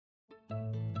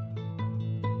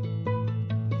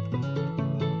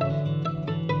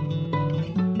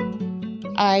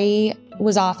I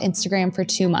was off Instagram for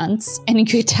 2 months, and you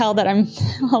could tell that I'm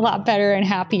a lot better and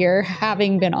happier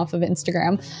having been off of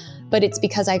Instagram. But it's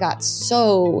because I got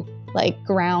so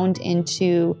ground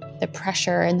into the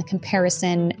pressure and the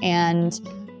comparison, and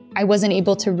I wasn't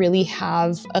able to really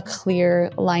have a clear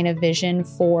line of vision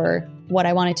for what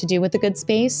I wanted to do with the good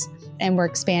space. And we're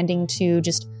expanding to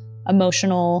just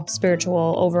emotional,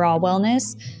 spiritual, overall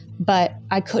wellness. But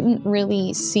I couldn't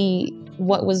really see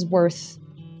what was worth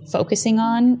focusing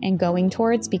on and going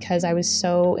towards because I was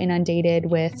so inundated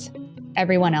with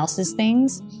everyone else's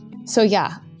things. So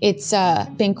yeah, it's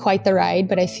been quite the ride,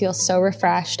 but I feel so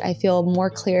refreshed. I feel more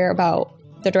clear about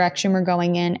the direction we're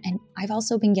going in. And I've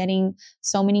also been getting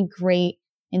so many great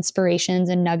inspirations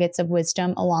and nuggets of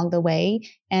wisdom along the way.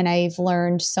 And I've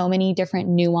learned so many different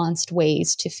nuanced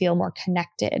ways to feel more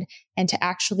connected and to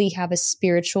actually have a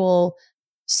spiritual,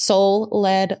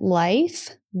 soul-led life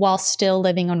while still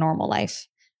living a normal life.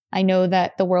 I know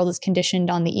that the world is conditioned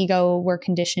on the ego. We're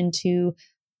conditioned to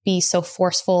be so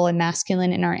forceful and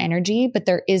masculine in our energy, but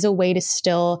there is a way to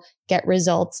still get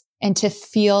results and to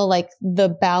feel like the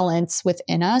balance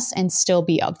within us and still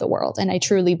be of the world. And I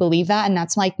truly believe that. And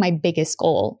that's my biggest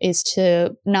goal is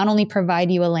to not only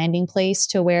provide you a landing place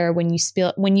to where when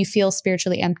you feel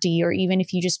spiritually empty, or even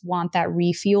if you just want that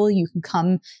refuel, you can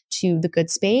come to the good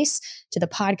space, to the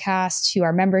podcast, to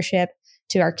our membership,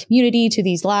 to our community, to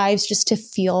these lives, just to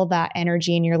feel that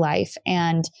energy in your life.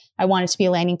 And I want it to be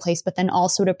a landing place, but then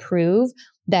also to prove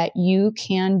that you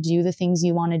can do the things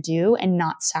you want to do and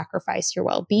not sacrifice your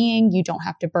well-being. You don't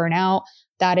have to burn out.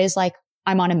 That is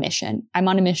I'm on a mission. I'm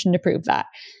on a mission to prove that.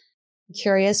 I'm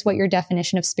curious what your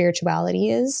definition of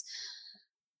spirituality is.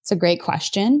 It's a great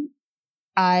question.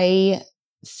 I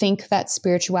think that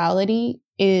spirituality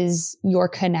is your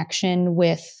connection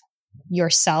with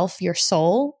yourself, your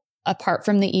soul, apart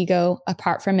from the ego,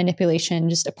 apart from manipulation,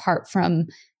 just apart from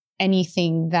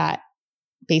anything that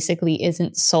basically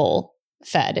isn't soul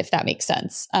fed, if that makes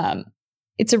sense.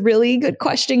 It's a really good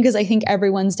question because I think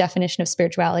everyone's definition of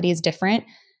spirituality is different.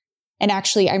 And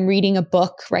actually, I'm reading a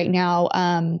book right now.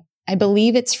 I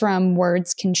believe it's from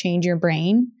Words Can Change Your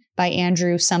Brain by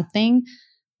Andrew something.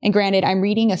 And granted, I'm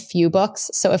reading a few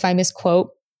books, so if I misquote,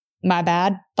 my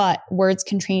bad, but Words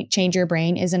Can Change Your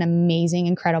Brain is an amazing,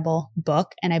 incredible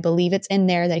book. And I believe it's in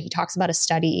there that he talks about a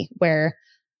study where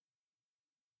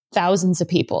thousands of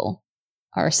people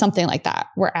or something like that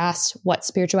were asked what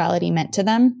spirituality meant to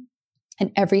them.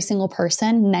 And every single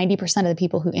person, 90% of the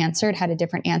people who answered had a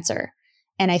different answer.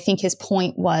 And I think his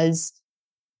point was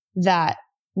that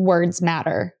words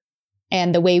matter.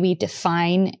 And the way we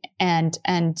define and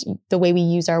the way we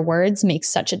use our words makes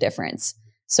such a difference.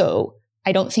 So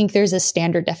I don't think there's a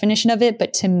standard definition of it,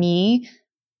 but to me,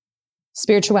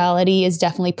 spirituality is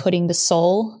definitely putting the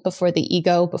soul before the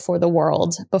ego, before the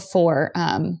world, before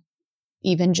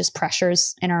even just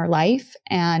pressures in our life,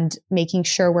 and making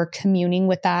sure we're communing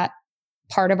with that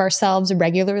part of ourselves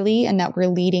regularly and that we're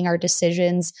leading our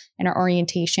decisions and our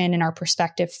orientation and our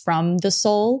perspective from the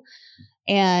soul.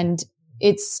 And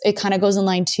it kind of goes in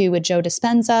line too with Joe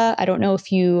Dispenza. I don't know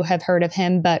if you have heard of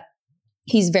him, but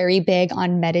he's very big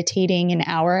on meditating an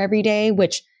hour every day,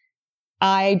 which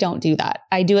I don't do that.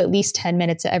 I do at least 10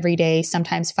 minutes every day,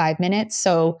 sometimes 5 minutes.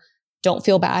 So don't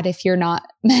feel bad if you're not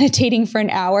meditating for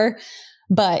an hour.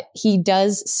 But he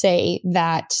does say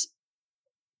that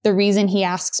the reason he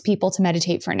asks people to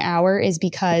meditate for an hour is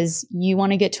because you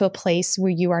want to get to a place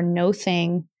where you are no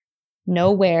thing,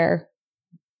 nowhere,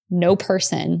 no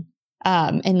person.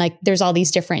 And there's all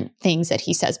these different things that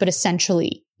he says, but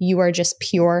essentially you are just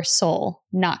pure soul,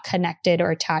 not connected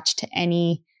or attached to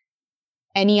any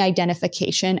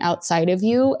identification outside of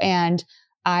you. And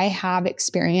I have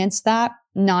experienced that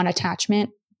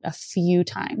non-attachment a few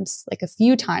times.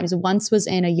 Once was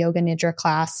in a yoga nidra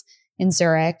class in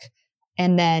Zurich.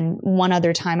 And then one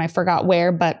other time, I forgot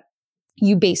where, but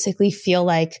you basically feel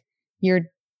like you're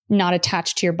not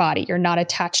attached to your body. You're not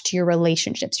attached to your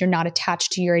relationships. You're not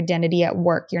attached to your identity at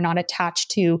work. You're not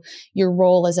attached to your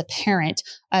role as a parent,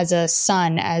 as a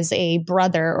son, as a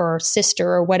brother or sister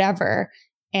or whatever.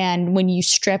 And when you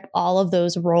strip all of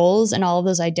those roles and all of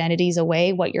those identities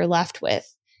away, what you're left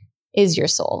with is your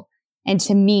soul. And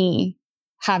to me,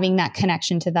 having that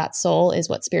connection to that soul is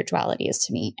what spirituality is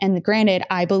to me. And granted,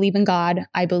 I believe in God.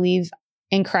 I believe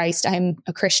in Christ. I'm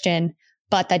a Christian,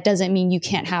 but that doesn't mean you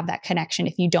can't have that connection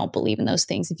if you don't believe in those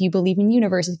things. If you believe in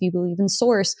universe, if you believe in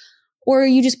source, or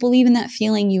you just believe in that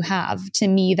feeling you have, to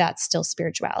me, that's still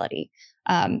spirituality.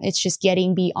 It's just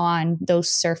getting beyond those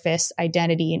surface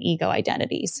identity and ego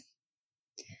identities.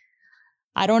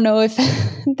 I don't know if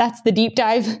that's the deep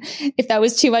dive, if that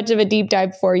was too much of a deep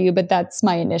dive for you, but that's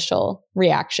my initial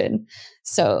reaction.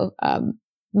 So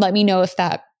let me know if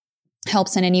that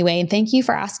helps in any way. And thank you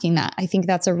for asking that. I think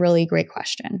that's a really great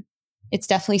question. It's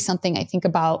definitely something I think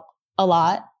about a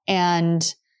lot.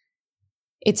 And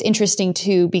it's interesting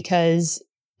too, because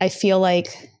I feel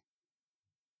like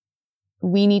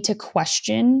we need to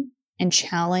question and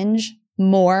challenge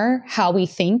more how we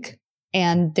think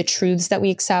and the truths that we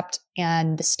accept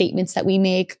and the statements that we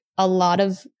make. A lot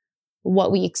of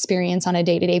what we experience on a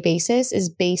day-to-day basis is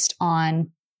based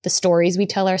on the stories we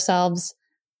tell ourselves,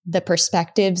 the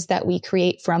perspectives that we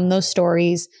create from those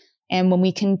stories. And when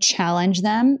we can challenge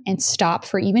them and stop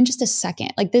for even just a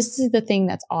second, like this is the thing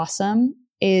that's awesome,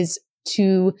 is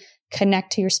to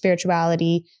connect to your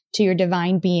spirituality, to your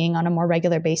divine being on a more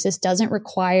regular basis. Doesn't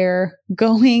require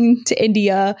going to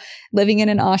India, living in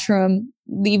an ashram,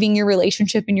 leaving your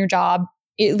relationship and your job.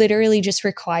 It literally just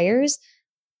requires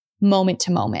moment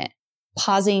to moment,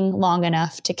 pausing long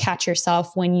enough to catch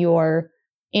yourself when you're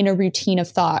in a routine of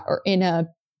thought or in a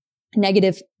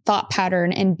negative thought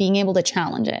pattern, and being able to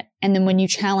challenge it. And then when you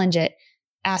challenge it,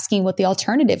 asking what the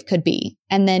alternative could be,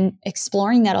 and then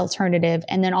exploring that alternative.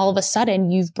 And then all of a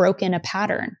sudden you've broken a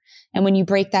pattern. And when you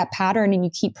break that pattern and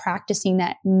you keep practicing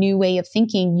that new way of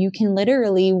thinking, you can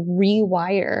literally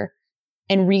rewire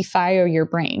and refire your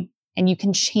brain, and you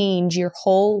can change your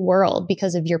whole world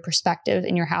because of your perspective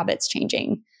and your habits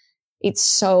changing. It's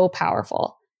so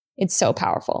powerful. It's so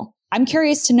powerful. I'm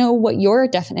curious to know what your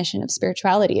definition of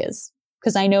spirituality is,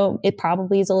 because I know it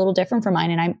probably is a little different from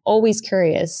mine, and I'm always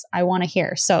curious. I want to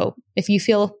hear. So if you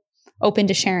feel open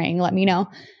to sharing, let me know.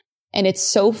 And it's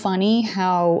so funny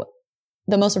how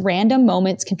the most random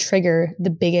moments can trigger the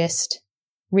biggest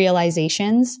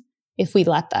realizations if we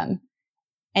let them.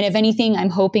 And if anything, I'm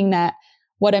hoping that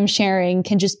what I'm sharing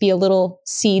can just be a little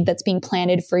seed that's being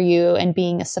planted for you and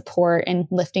being a support and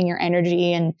lifting your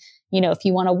energy. And, if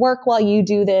you want to work while you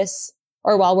do this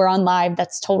or while we're on live,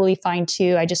 that's totally fine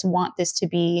too. I just want this to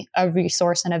be a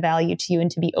resource and a value to you, and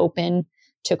to be open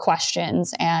to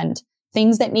questions and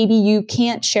things that maybe you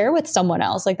can't share with someone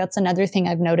else. Like that's another thing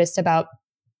I've noticed about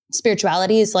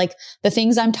spirituality is like the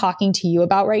things I'm talking to you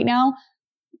about right now,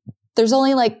 there's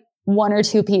only like one or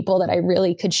two people that I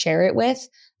really could share it with.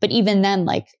 But even then,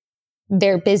 like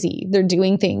they're busy, they're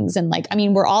doing things. And like, I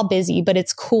mean, we're all busy, but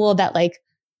it's cool that like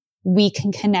we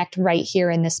can connect right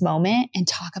here in this moment and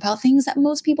talk about things that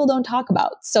most people don't talk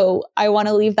about. So I want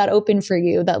to leave that open for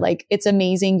you, that like, it's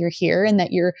amazing you're here and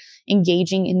that you're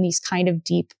engaging in these kind of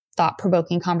deep,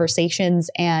 thought-provoking conversations.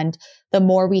 And the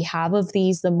more we have of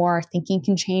these, the more our thinking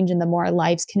can change and the more our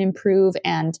lives can improve.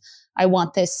 And I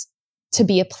want this to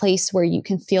be a place where you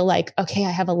can feel like, okay,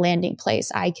 I have a landing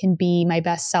place. I can be my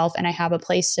best self, and I have a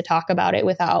place to talk about it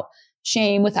without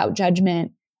shame, without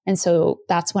judgment. And so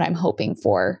that's what I'm hoping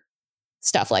for,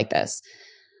 stuff like this.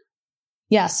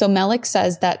 Yeah. So Melik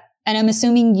says that, and I'm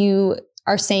assuming you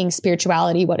are saying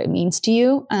spirituality, what it means to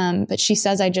you. But she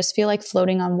says, I just feel like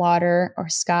floating on water or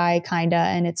sky, kind of,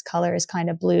 and its color is kind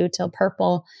of blue till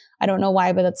purple. I don't know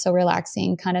why, but it's so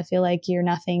relaxing. Kind of feel like you're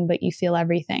nothing, but you feel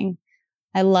everything.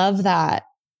 I love that.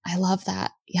 I love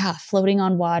that. Yeah. Floating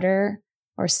on water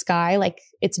or sky, like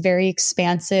it's very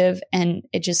expansive and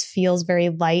it just feels very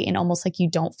light and almost like you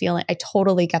don't feel it. I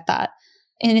totally get that.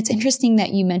 And it's interesting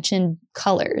that you mentioned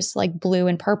colors like blue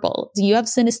and purple. Do you have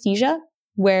synesthesia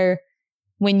where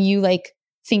when you like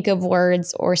think of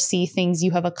words or see things,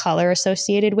 you have a color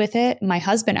associated with it? My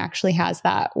husband actually has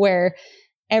that, where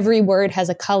every word has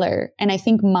a color. And I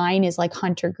think mine is like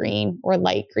hunter green or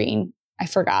light green. I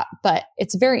forgot, but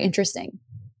it's very interesting.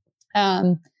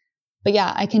 But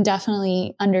yeah, I can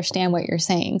definitely understand what you're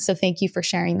saying. So thank you for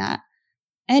sharing that.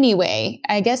 Anyway,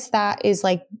 I guess that is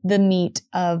like the meat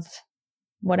of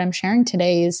what I'm sharing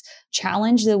today, is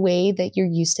challenge the way that you're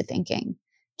used to thinking.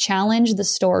 Challenge the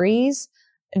stories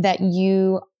that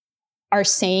you are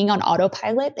saying on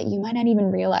autopilot that you might not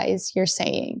even realize you're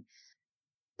saying.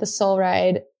 The Soul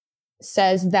Ride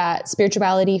says that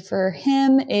spirituality for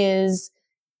him is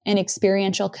an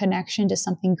experiential connection to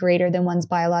something greater than one's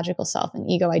biological self and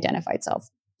ego-identified self.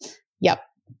 Yep.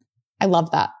 I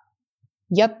love that.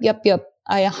 Yep.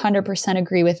 I 100%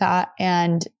 agree with that.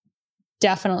 And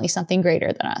definitely something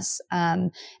greater than us.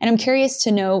 And I'm curious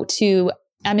to know too,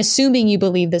 I'm assuming you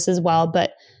believe this as well,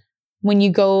 but when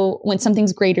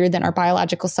something's greater than our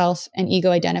biological self and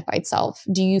ego-identified self,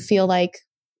 do you feel like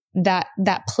that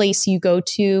place you go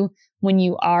to when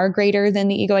you are greater than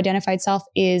the ego-identified self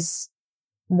is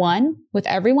one with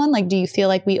everyone? Like, do you feel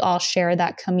like we all share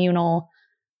that communal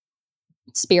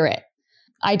spirit?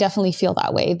 I definitely feel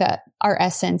that way, that our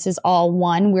essence is all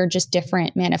one. We're just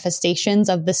different manifestations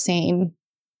of the same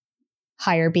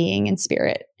higher being and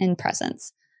spirit and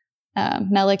presence.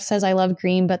 Melik says, I love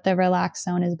green, but the relaxed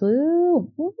zone is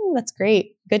blue. Ooh, that's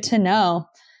great. Good to know.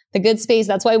 The good space.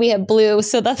 That's why we have blue.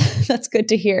 So that's good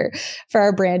to hear for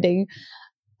our branding.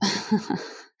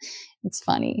 It's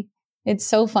funny. It's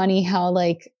so funny how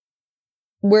like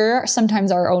we're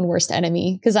sometimes our own worst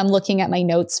enemy, because I'm looking at my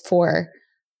notes for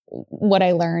what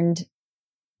I learned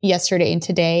yesterday and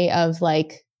today of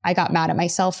like, I got mad at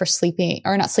myself for sleeping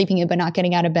or not sleeping in, but not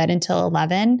getting out of bed until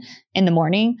 11 in the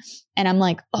morning. And I'm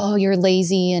like, oh, you're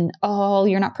lazy and oh,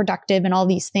 you're not productive and all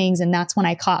these things. And that's when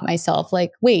I caught myself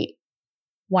like, wait,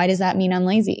 why does that mean I'm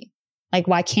lazy? Like,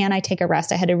 why can't I take a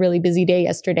rest? I had a really busy day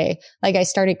yesterday. Like I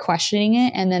started questioning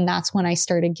it. And then that's when I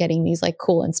started getting these like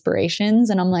cool inspirations.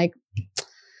 And I'm like,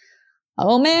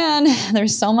 oh man,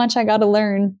 there's so much I got to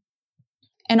learn.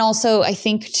 And also I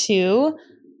think too,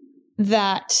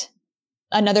 that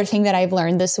another thing that I've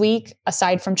learned this week,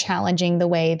 aside from challenging the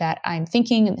way that I'm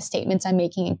thinking and the statements I'm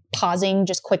making and pausing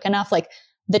just quick enough, like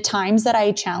the times that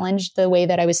I challenged the way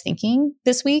that I was thinking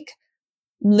this week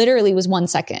literally was 1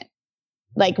 second.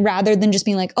 Like rather than just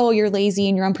being like, oh, you're lazy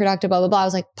and you're unproductive, blah, blah, blah. I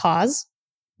was like, pause.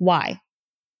 Why?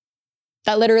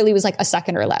 That literally was like a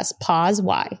second or less. Pause.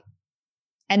 Why?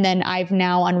 And then I've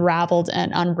now unraveled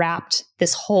and unwrapped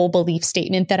this whole belief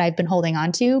statement that I've been holding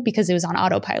on to because it was on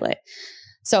autopilot.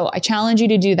 So I challenge you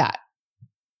to do that.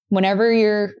 Whenever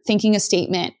you're thinking a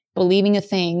statement, believing a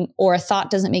thing, or a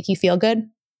thought doesn't make you feel good,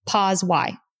 pause.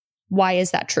 Why? Why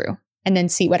is that true? And then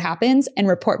see what happens and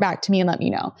report back to me and let me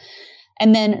know.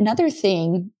 And then another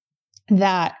thing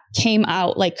that came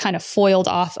out, like kind of foiled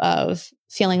off of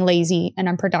feeling lazy and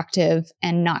unproductive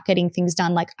and not getting things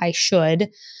done like I should,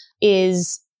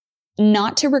 is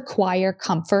not to require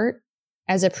comfort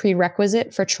as a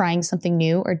prerequisite for trying something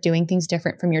new or doing things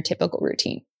different from your typical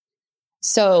routine.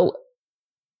 So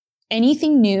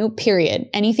anything new, period,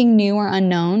 anything new or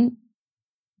unknown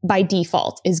by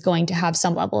default is going to have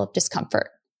some level of discomfort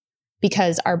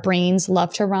because our brains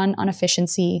love to run on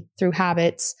efficiency through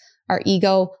habits. Our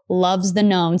ego loves the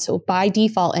known. So by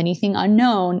default, anything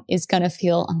unknown is going to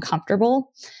feel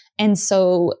uncomfortable. And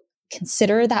so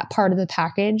consider that part of the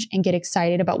package and get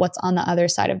excited about what's on the other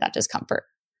side of that discomfort.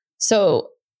 So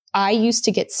I used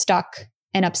to get stuck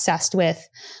and obsessed with,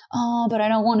 oh, but I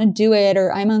don't want to do it,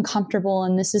 or I'm uncomfortable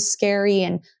and this is scary.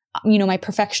 And, you know, my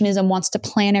perfectionism wants to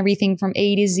plan everything from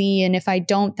A to Z. And if I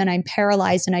don't, then I'm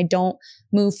paralyzed and I don't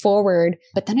move forward.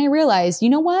 But then I realized, you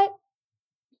know what?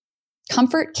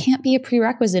 Comfort can't be a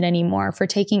prerequisite anymore for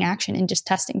taking action and just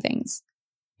testing things.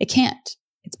 It can't.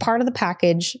 It's part of the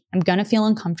package. I'm going to feel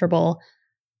uncomfortable.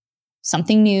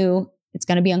 Something new, it's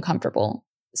going to be uncomfortable.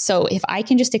 So if I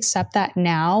can just accept that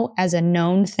now as a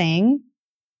known thing,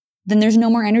 then there's no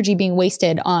more energy being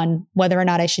wasted on whether or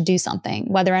not I should do something,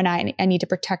 whether or not I need to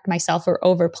protect myself or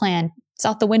overplan. It's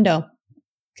out the window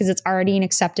because it's already an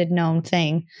accepted known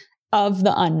thing of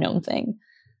the unknown thing,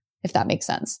 if that makes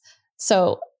sense.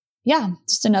 So yeah,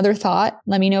 just another thought.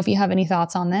 Let me know if you have any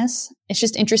thoughts on this. It's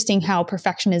just interesting how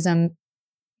perfectionism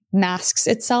masks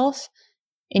itself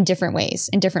in different ways,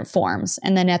 in different forms.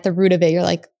 And then at the root of it, you're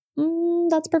like,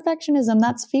 that's perfectionism.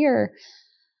 That's fear.